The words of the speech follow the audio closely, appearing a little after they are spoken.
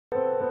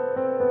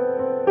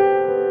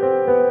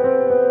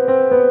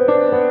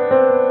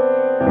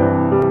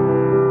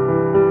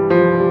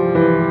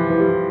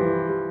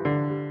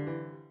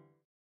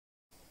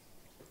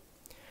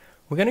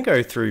We're going to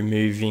go through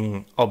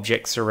moving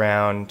objects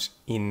around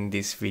in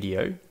this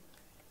video.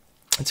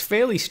 It's a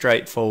fairly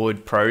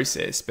straightforward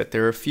process, but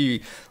there are a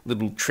few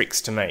little tricks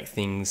to make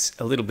things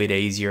a little bit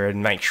easier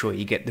and make sure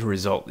you get the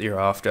result you're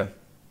after.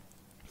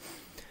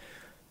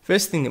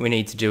 First thing that we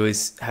need to do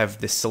is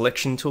have the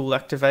selection tool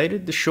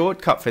activated. The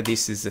shortcut for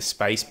this is the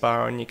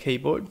spacebar on your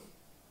keyboard.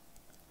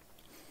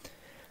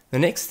 The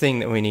next thing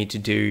that we need to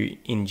do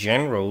in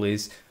general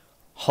is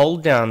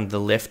hold down the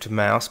left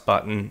mouse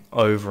button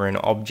over an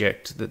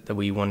object that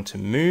we want to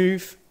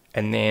move,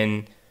 and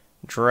then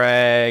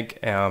drag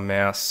our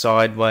mouse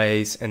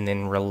sideways and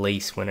then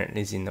release when it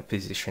is in the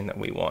position that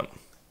we want.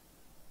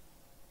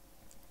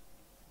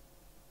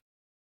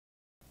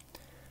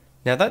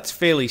 Now that's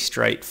fairly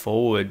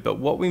straightforward, but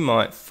what we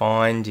might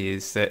find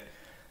is that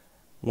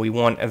we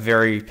want a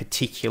very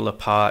particular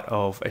part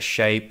of a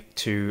shape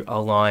to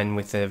align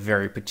with a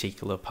very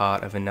particular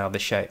part of another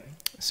shape.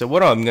 So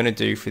what I'm going to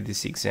do for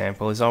this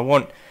example is I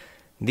want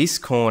this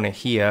corner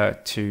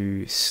here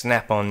to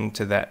snap on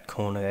to that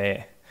corner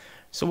there.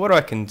 So what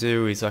I can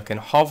do is I can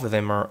hover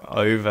them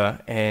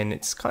over and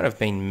it's kind of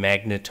been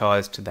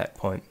magnetized to that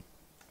point.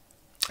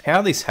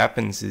 How this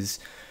happens is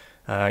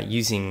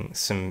using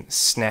some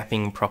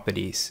snapping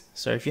properties.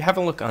 So if you have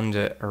a look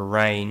under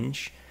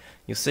Arrange,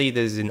 you'll see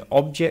there's an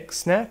object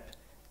snap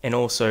and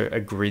also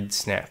a grid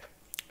snap.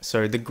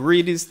 So the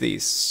grid is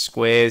these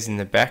squares in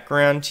the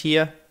background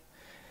here,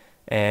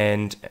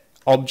 and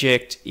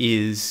object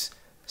is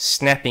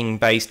snapping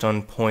based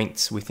on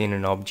points within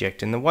an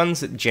object, and the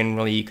ones that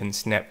generally you can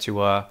snap to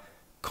are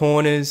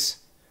corners,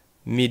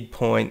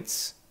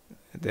 midpoints,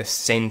 the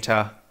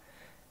center,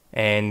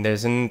 and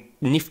there's a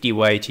nifty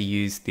way to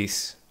use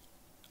this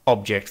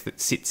object that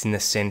sits in the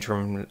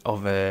center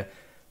of a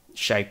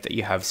shape that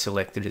you have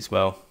selected as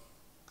well.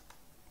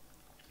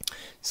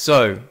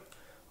 So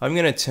I'm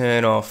going to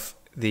turn off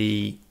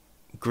the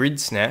grid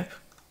snap,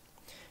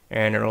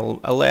 and it'll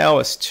allow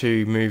us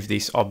to move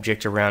this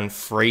object around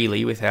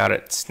freely without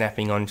it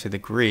snapping onto the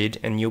grid,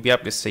 and you'll be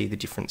able to see the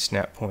different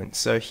snap points.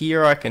 So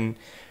here I can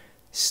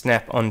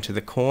snap onto the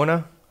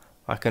corner.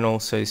 I can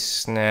also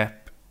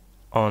snap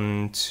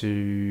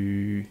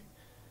onto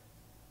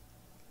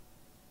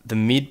the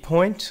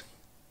midpoint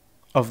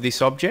of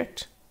this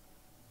object.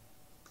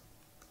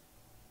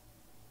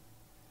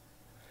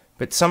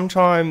 But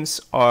sometimes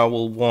I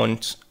will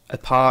want a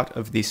part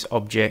of this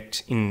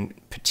object in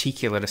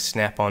particular to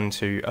snap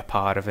onto a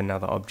part of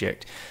another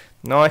object.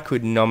 Now I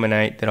could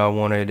nominate that I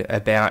wanted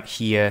about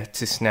here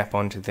to snap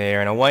onto there,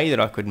 and a way that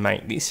I could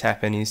make this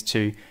happen is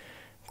to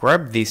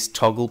grab this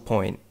toggle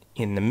point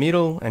in the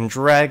middle and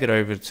drag it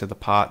over to the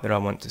part that I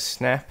want to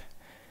snap,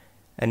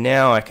 and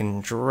now I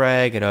can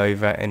drag it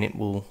over and it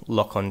will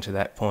lock onto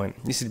that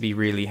point. This would be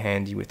really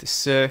handy with a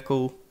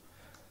circle.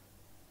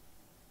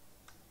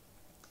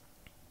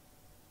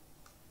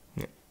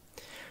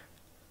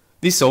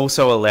 This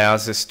also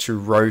allows us to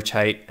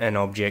rotate an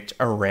object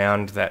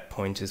around that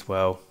point as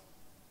well.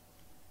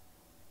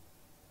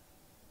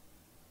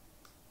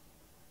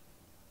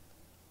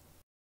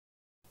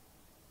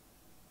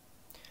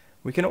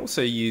 We can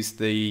also use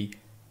the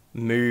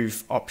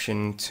move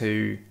option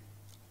to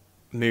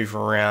move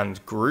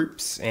around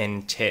groups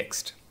and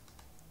text.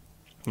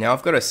 Now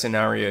I've got a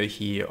scenario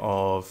here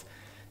of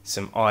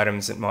some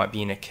items that might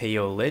be in a key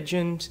or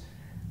legend,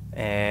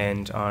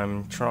 and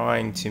I'm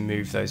trying to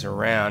move those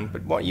around,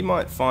 but what you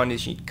might find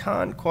is you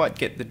can't quite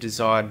get the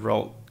desired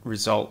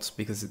results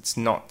because it's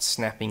not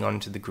snapping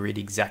onto the grid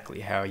exactly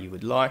how you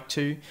would like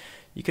to.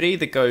 You could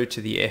either go to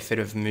the effort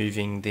of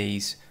moving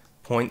these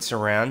points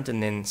around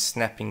and then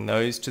snapping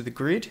those to the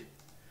grid,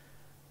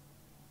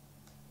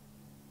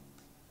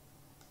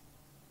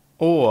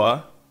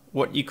 or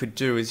what you could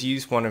do is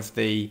use one of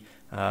the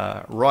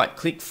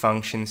right-click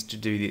functions to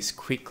do this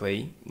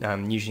quickly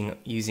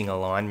using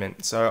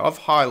alignment. So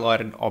I've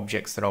highlighted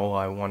objects that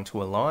I want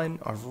to align.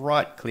 I've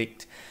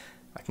right-clicked.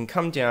 I can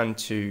come down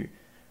to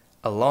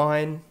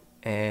Align,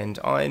 and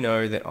I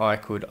know that I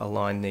could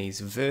align these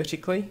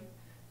vertically,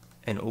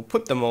 and it will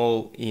put them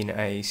all in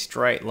a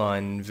straight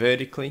line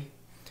vertically.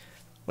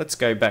 Let's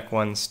go back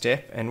one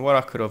step, and what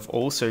I could have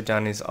also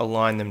done is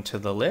align them to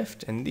the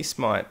left, and this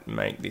might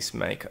make this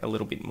make a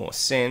little bit more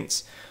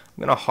sense.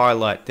 I'm going to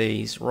highlight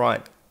these,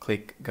 right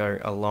click, go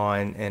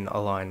align, and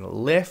align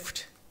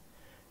left,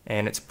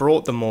 and it's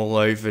brought them all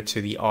over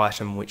to the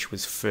item which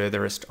was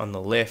furthest on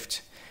the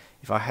left.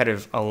 If I had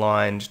have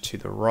aligned to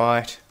the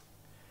right,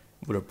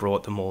 it would have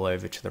brought them all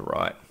over to the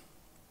right.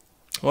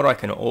 What I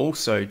can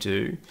also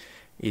do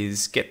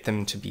is get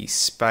them to be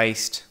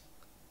spaced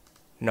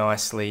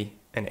nicely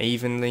and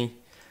evenly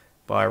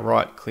by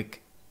right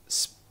click,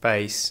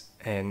 space,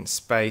 and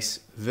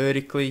space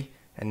vertically,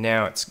 and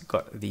now it's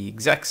got the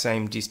exact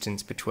same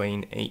distance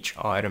between each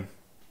item.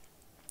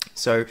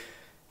 So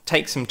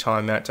take some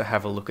time out to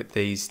have a look at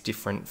these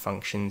different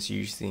functions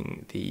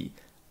using the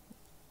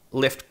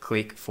left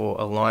click for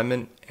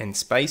alignment and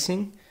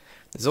spacing.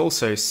 There's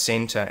also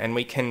center, and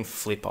we can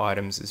flip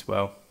items as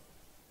well.